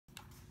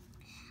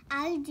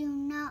I do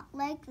not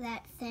like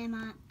that,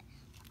 Sam.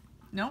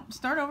 Nope,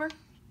 start over.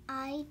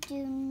 I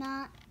do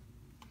not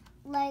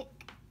like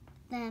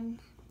them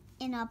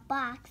in a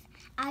box.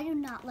 I do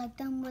not like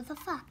them with a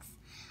fox.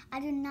 I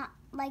do not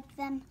like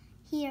them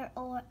here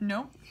or...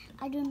 Nope.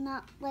 I do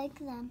not like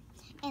them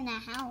in a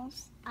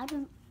house. I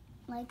don't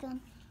like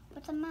them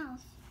with a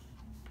mouse.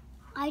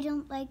 I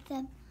don't like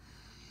them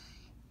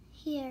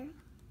here.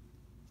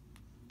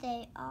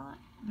 They are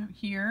No,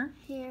 here.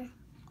 here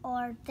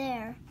or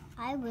there.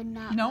 I would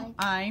not Nope, like...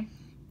 I.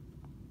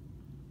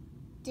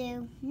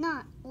 do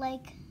not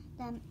like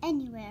them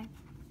anywhere.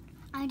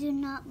 I do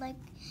not like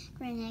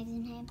green eggs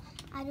and ham.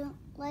 I don't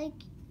like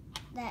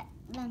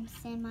them,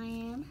 Sam. I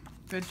am.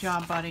 Good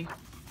job, buddy.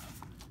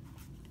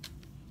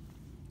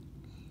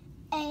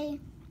 A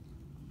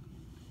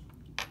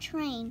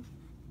train.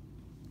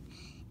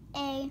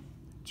 A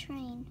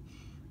train.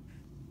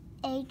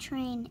 A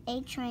train.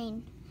 A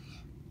train.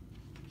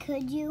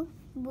 Could you?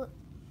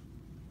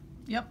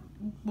 Yep,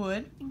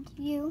 would.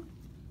 You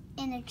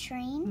in a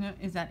train? No,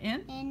 is that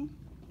in? In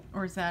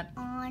Or is that...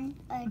 on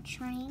a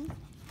train?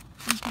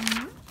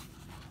 Mm-hmm.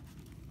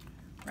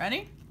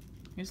 Ready?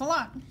 Here's a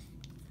lot.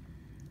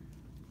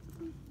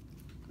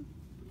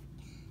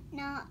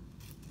 Not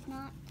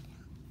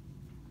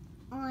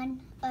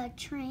on a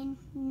train.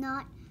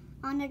 Not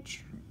on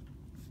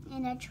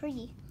in a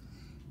tree.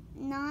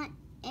 Not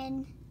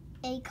in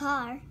a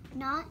car.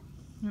 Not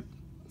Yep.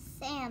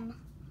 Sam.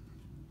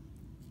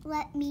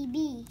 Let me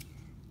be.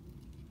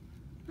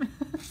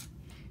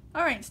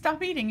 All right,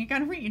 stop eating. You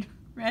gotta read.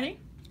 Ready?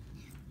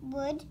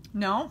 Would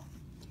No.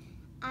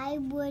 I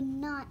would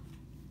not.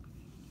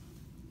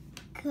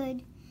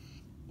 Could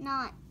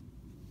not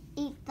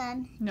eat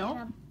them.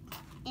 No.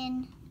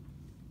 In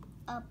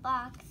a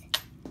box.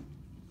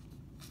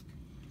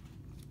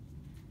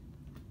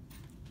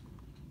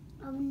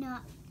 Oh,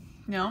 not.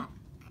 No.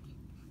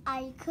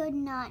 I could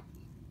not.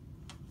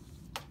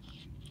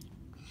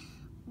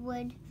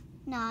 Would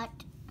not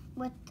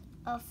with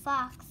a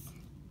fox.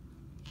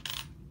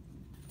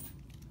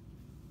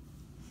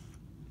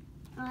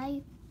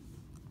 I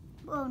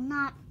will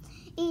not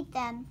eat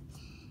them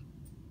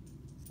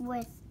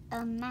with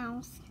a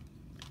mouse.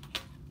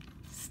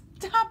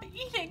 Stop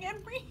eating and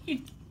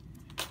read.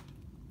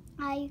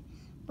 I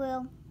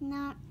will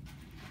not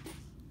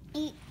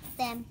eat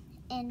them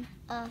in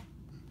a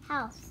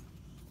house.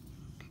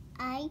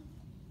 I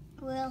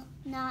will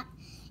not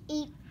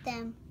eat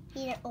them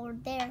here or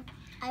there.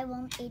 I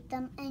won't eat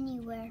them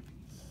anywhere.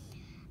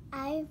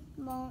 I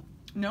won't.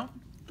 No.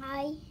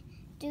 I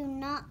do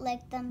not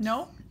like them.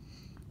 No.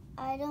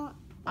 I don't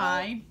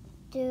I.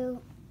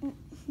 do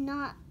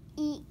not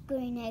eat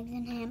green eggs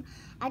and ham.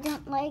 I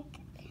don't like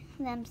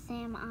them,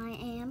 Sam. I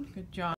am. Good job.